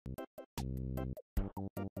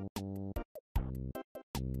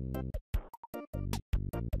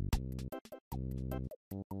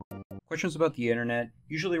Questions about the internet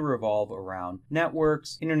usually revolve around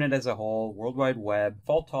networks, internet as a whole, World Wide Web,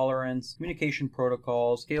 fault tolerance, communication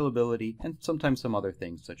protocols, scalability, and sometimes some other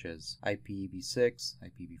things such as IPv6,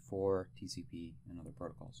 IPv4, TCP, and other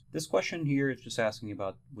protocols. This question here is just asking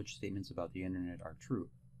about which statements about the internet are true.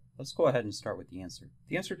 Let's go ahead and start with the answer.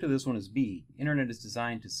 The answer to this one is B. The internet is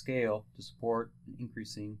designed to scale to support an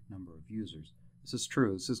increasing number of users. This is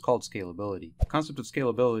true. This is called scalability. The concept of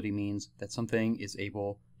scalability means that something is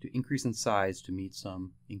able to increase in size to meet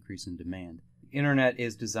some increase in demand. The internet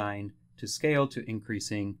is designed to scale to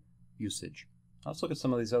increasing usage. Let's look at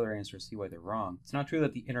some of these other answers, see why they're wrong. It's not true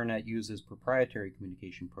that the internet uses proprietary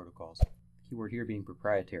communication protocols. The keyword here being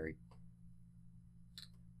proprietary.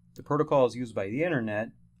 The protocols used by the internet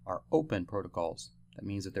are open protocols. That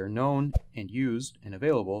means that they're known and used and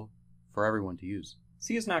available for everyone to use.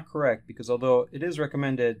 C is not correct because although it is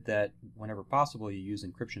recommended that whenever possible you use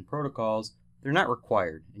encryption protocols, they're not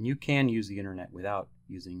required, and you can use the internet without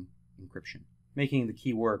using encryption. Making the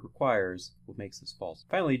keyword requires what makes this false.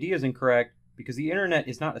 Finally, D is incorrect because the internet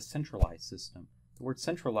is not a centralized system. The word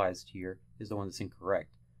centralized here is the one that's incorrect.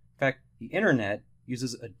 In fact, the internet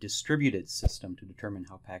uses a distributed system to determine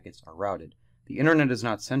how packets are routed. The internet is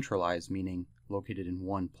not centralized, meaning located in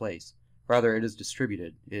one place. Rather, it is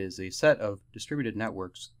distributed. It is a set of distributed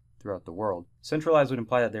networks throughout the world. Centralized would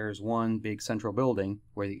imply that there is one big central building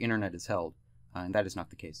where the internet is held, and that is not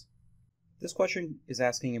the case. This question is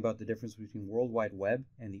asking about the difference between World Wide Web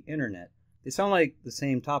and the internet. They sound like the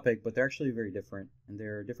same topic, but they're actually very different, and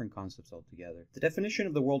they're different concepts altogether. The definition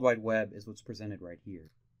of the World Wide Web is what's presented right here.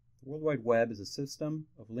 The World Wide Web is a system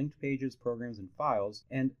of linked pages, programs, and files,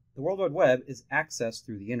 and the World Wide Web is accessed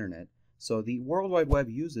through the internet. So the World Wide Web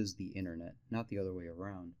uses the internet, not the other way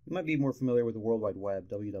around. You might be more familiar with the World Wide Web,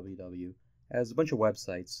 www, as a bunch of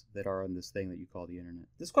websites that are on this thing that you call the internet.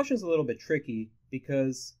 This question is a little bit tricky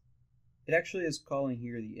because it actually is calling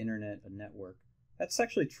here the internet a network. That's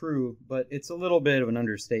actually true, but it's a little bit of an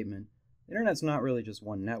understatement. The internet's not really just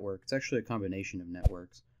one network, it's actually a combination of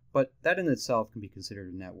networks. But that in itself can be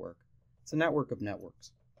considered a network. It's a network of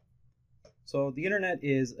networks. So the internet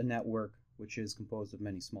is a network which is composed of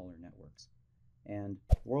many smaller networks. And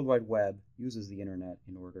the World Wide Web uses the internet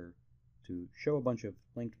in order to show a bunch of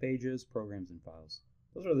linked pages, programs, and files.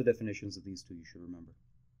 Those are the definitions of these two you should remember.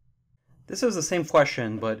 This is the same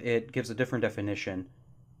question, but it gives a different definition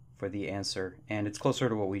for the answer, and it's closer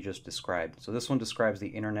to what we just described. So this one describes the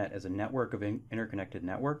internet as a network of interconnected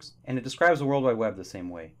networks, and it describes the World Wide Web the same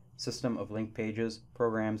way. System of linked pages,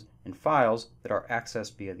 programs, and files that are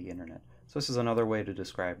accessed via the internet. So this is another way to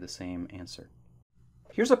describe the same answer.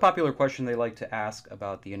 Here's a popular question they like to ask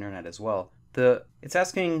about the internet as well. It's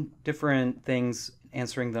asking different things,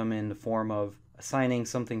 answering them in the form of assigning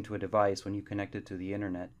something to a device when you connect it to the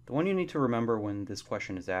internet. The one you need to remember when this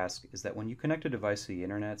question is asked is that when you connect a device to the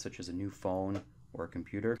internet, such as a new phone or a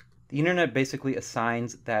computer, the internet basically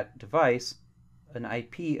assigns that device an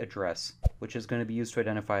IP address, which is going to be used to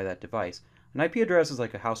identify that device. An IP address is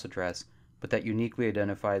like a house address, but that uniquely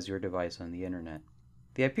identifies your device on the internet.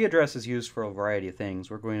 The IP address is used for a variety of things.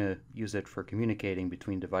 We're going to use it for communicating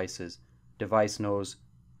between devices. Device knows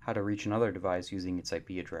how to reach another device using its IP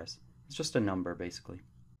address. It's just a number, basically.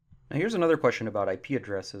 Now here's another question about IP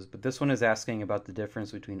addresses, but this one is asking about the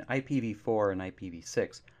difference between IPv4 and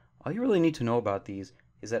IPv6. All you really need to know about these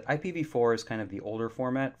is that IPv4 is kind of the older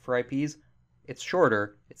format for IPs. It's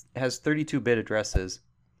shorter, it has 32-bit addresses,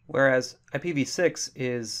 whereas IPv6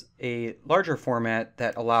 is a larger format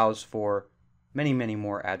that allows for many, many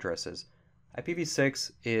more addresses.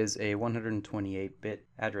 IPv6 is a 128-bit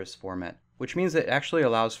address format, which means that it actually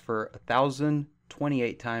allows for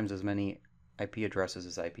 1,028 times as many IP addresses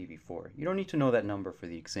as IPv4. You don't need to know that number for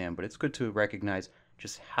the exam, but it's good to recognize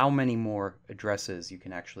just how many more addresses you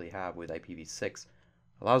can actually have with IPv6. It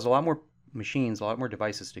allows a lot more machines, a lot more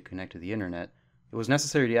devices to connect to the internet. It was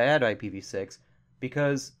necessary to add IPv6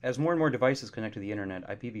 because as more and more devices connect to the internet,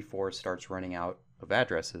 IPv4 starts running out of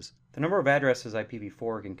addresses. The number of addresses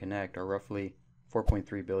IPv4 can connect are roughly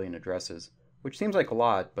 4.3 billion addresses, which seems like a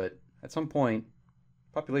lot, but at some point,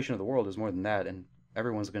 the population of the world is more than that, and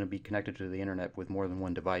everyone's going to be connected to the internet with more than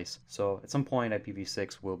one device. So at some point,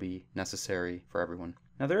 IPv6 will be necessary for everyone.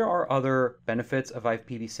 Now there are other benefits of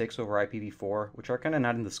IPv6 over IPv4, which are kind of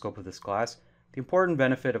not in the scope of this class. The important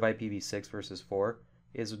benefit of IPv6 versus 4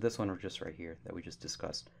 is this one just right here that we just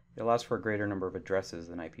discussed. It allows for a greater number of addresses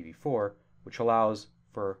than IPv4, which allows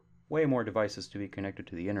for way more devices to be connected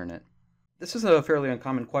to the internet. This is a fairly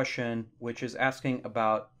uncommon question, which is asking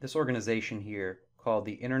about this organization here called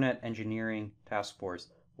the Internet Engineering Task Force,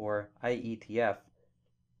 or IETF.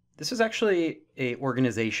 This is actually an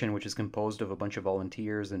organization which is composed of a bunch of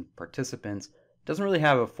volunteers and participants. It doesn't really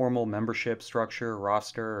have a formal membership structure,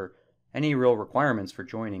 roster, or any real requirements for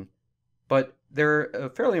joining. But they're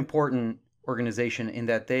a fairly important organization in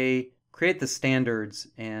that they create the standards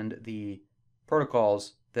and the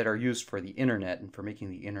protocols that are used for the internet and for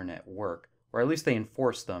making the internet work, or at least they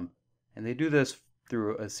enforce them. And they do this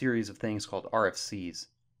through a series of things called RFCs,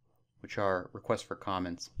 which are requests for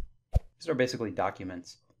comments. These are basically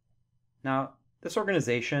documents. Now, this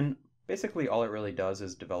organization, basically all it really does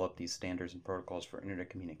is develop these standards and protocols for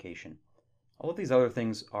internet communication. All of these other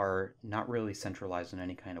things are not really centralized in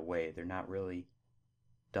any kind of way. They're not really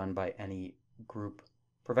done by any group.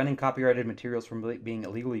 Preventing copyrighted materials from being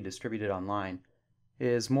illegally distributed online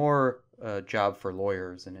is more a job for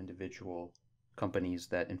lawyers and individual companies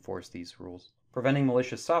that enforce these rules. Preventing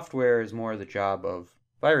malicious software is more the job of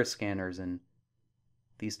virus scanners and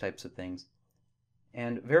these types of things.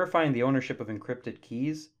 And verifying the ownership of encrypted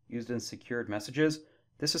keys used in secured messages,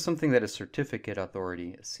 this is something that a certificate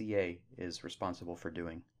authority, a CA, is responsible for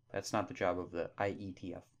doing. That's not the job of the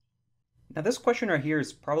IETF. Now this question right here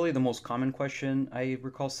is probably the most common question I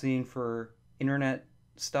recall seeing for internet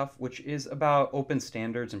stuff, which is about open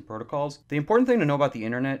standards and protocols. The important thing to know about the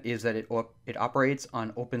internet is that it operates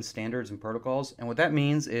on open standards and protocols, and what that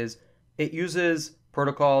means is it uses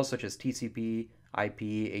protocols such as TCP, IP,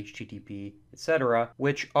 HTTP, etc.,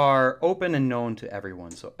 which are open and known to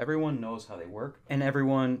everyone. So everyone knows how they work and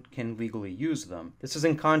everyone can legally use them. This is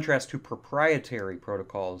in contrast to proprietary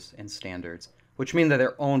protocols and standards, which mean that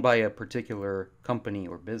they're owned by a particular company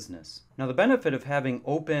or business. Now the benefit of having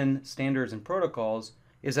open standards and protocols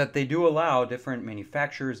is that they do allow different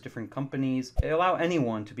manufacturers, different companies, they allow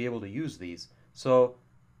anyone to be able to use these. So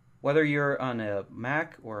whether you're on a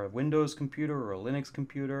Mac or a Windows computer or a Linux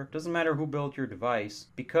computer, it doesn't matter who built your device,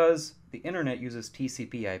 because the internet uses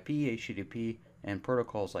TCP, IP, HTTP, and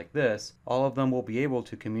protocols like this, all of them will be able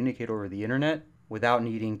to communicate over the internet without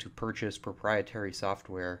needing to purchase proprietary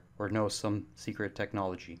software or know some secret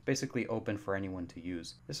technology. Basically open for anyone to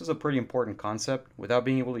use. This is a pretty important concept. Without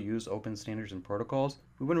being able to use open standards and protocols,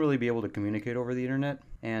 we wouldn't really be able to communicate over the internet,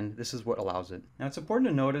 and this is what allows it. Now it's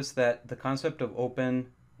important to notice that the concept of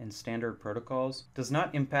open and standard protocols does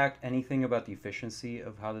not impact anything about the efficiency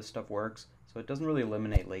of how this stuff works, so it doesn't really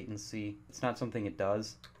eliminate latency. It's not something it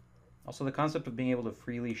does. Also, the concept of being able to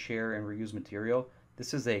freely share and reuse material,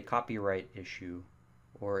 this is a copyright issue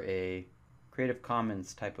or a Creative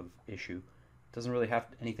Commons type of issue. It doesn't really have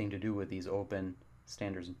anything to do with these open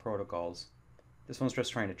standards and protocols. This one's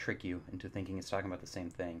just trying to trick you into thinking it's talking about the same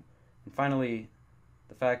thing. And finally,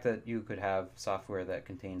 the fact that you could have software that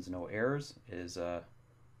contains no errors is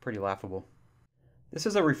pretty laughable. This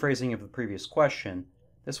is a rephrasing of the previous question.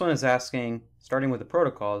 This one is asking, starting with the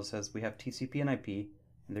protocols, says we have TCP and IP,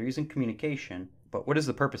 and they're using communication, but what is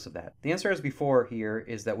the purpose of that? The answer as before here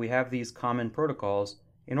is that we have these common protocols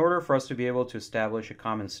in order for us to be able to establish a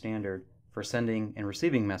common standard for sending and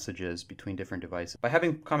receiving messages between different devices. By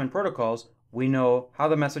having common protocols, we know how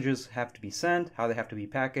the messages have to be sent, how they have to be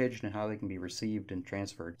packaged, and how they can be received and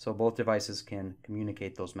transferred. So both devices can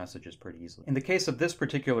communicate those messages pretty easily. In the case of this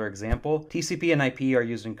particular example, TCP and IP are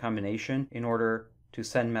used in combination in order to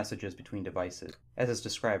send messages between devices, as is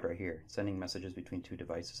described right here, sending messages between two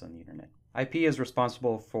devices on the internet. IP is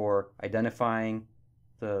responsible for identifying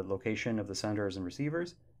the location of the senders and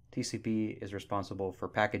receivers. TCP is responsible for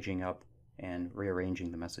packaging up and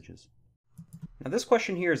rearranging the messages. Now this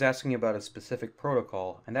question here is asking about a specific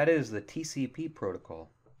protocol, and that is the TCP protocol.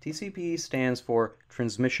 TCP stands for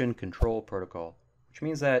Transmission Control Protocol, which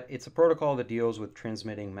means that it's a protocol that deals with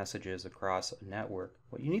transmitting messages across a network.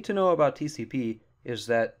 What you need to know about TCP is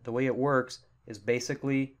that the way it works is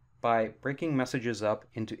basically by breaking messages up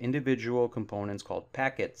into individual components called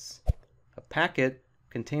packets. A packet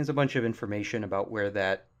contains a bunch of information about where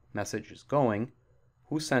that message is going,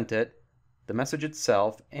 who sent it, the message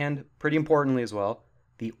itself, and pretty importantly as well,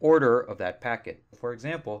 the order of that packet. For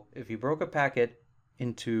example, if you broke a packet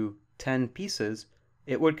into 10 pieces,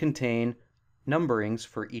 it would contain numberings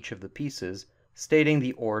for each of the pieces, stating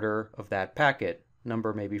the order of that packet,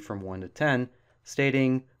 number maybe from 1 to 10,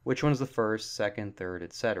 stating which one's the first, second, third,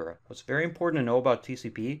 etc. What's very important to know about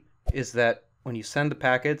TCP is that when you send the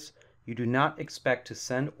packets, you do not expect to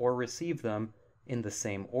send or receive them in the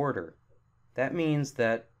same order. That means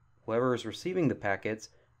that whoever is receiving the packets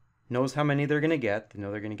knows how many they're going to get. They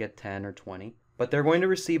know they're going to get 10 or 20, but they're going to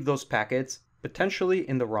receive those packets potentially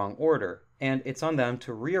in the wrong order, and it's on them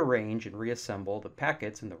to rearrange and reassemble the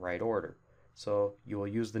packets in the right order. So you will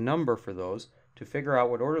use the number for those to figure out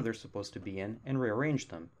what order they're supposed to be in and rearrange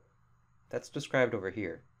them. That's described over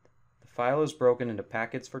here. The file is broken into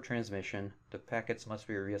packets for transmission. The packets must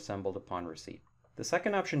be reassembled upon receipt. The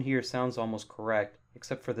second option here sounds almost correct,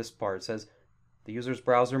 except for this part. It says the user's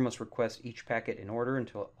browser must request each packet in order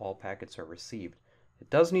until all packets are received. It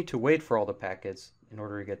does need to wait for all the packets in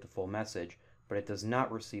order to get the full message, but it does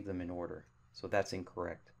not receive them in order. So that's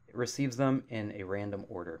incorrect. It receives them in a random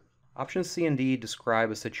order. Options C and D describe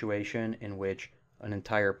a situation in which an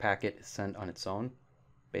entire packet is sent on its own,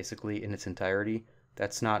 basically in its entirety.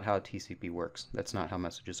 That's not how TCP works. That's not how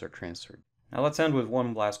messages are transferred. Now let's end with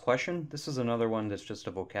one last question. This is another one that's just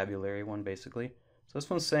a vocabulary one, basically. So this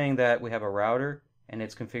one's saying that we have a router and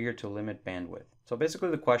it's configured to limit bandwidth. So basically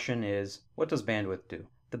the question is, what does bandwidth do?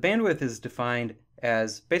 The bandwidth is defined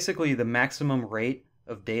as basically the maximum rate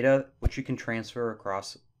of data which you can transfer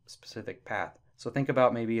across a specific path. So think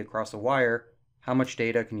about maybe across a wire, how much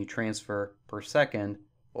data can you transfer per second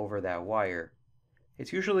over that wire?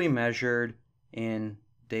 It's usually measured in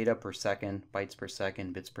data per second, bytes per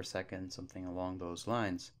second, bits per second, something along those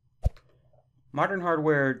lines. Modern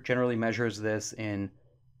hardware generally measures this in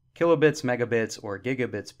kilobits, megabits, or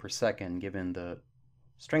gigabits per second, given the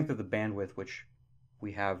strength of the bandwidth which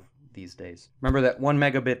we have these days. Remember that 1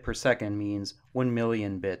 megabit per second means 1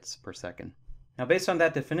 million bits per second. Now based on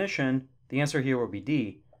that definition, the answer here would be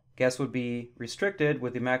D. Guests would be restricted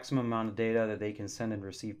with the maximum amount of data that they can send and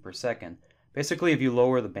receive per second. Basically, if you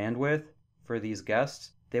lower the bandwidth for these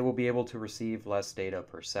guests, they will be able to receive less data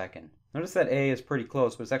per second. Notice that A is pretty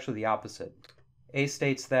close, but it's actually the opposite. A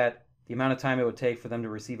states that the amount of time it would take for them to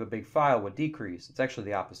receive a big file would decrease. It's actually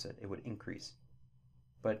the opposite. It would increase.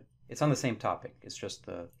 But it's on the same topic. It's just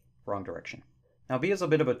the wrong direction. Now B is a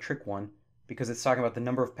bit of a trick one because it's talking about the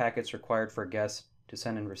number of packets required for a guest to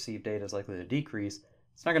send and receive data is likely to decrease.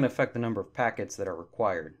 It's not going to affect the number of packets that are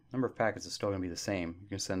required. The number of packets is still going to be the same. You're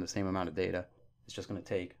going to send the same amount of data. It's just going to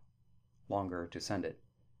take longer to send it.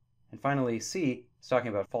 And finally, C is talking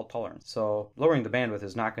about fault tolerance. So lowering the bandwidth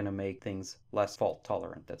is not going to make things less fault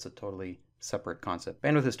tolerant. That's a totally separate concept.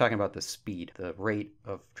 Bandwidth is talking about the speed, the rate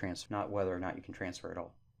of transfer, not whether or not you can transfer at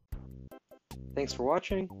all. Thanks for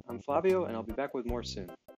watching. I'm Flavio, and I'll be back with more soon.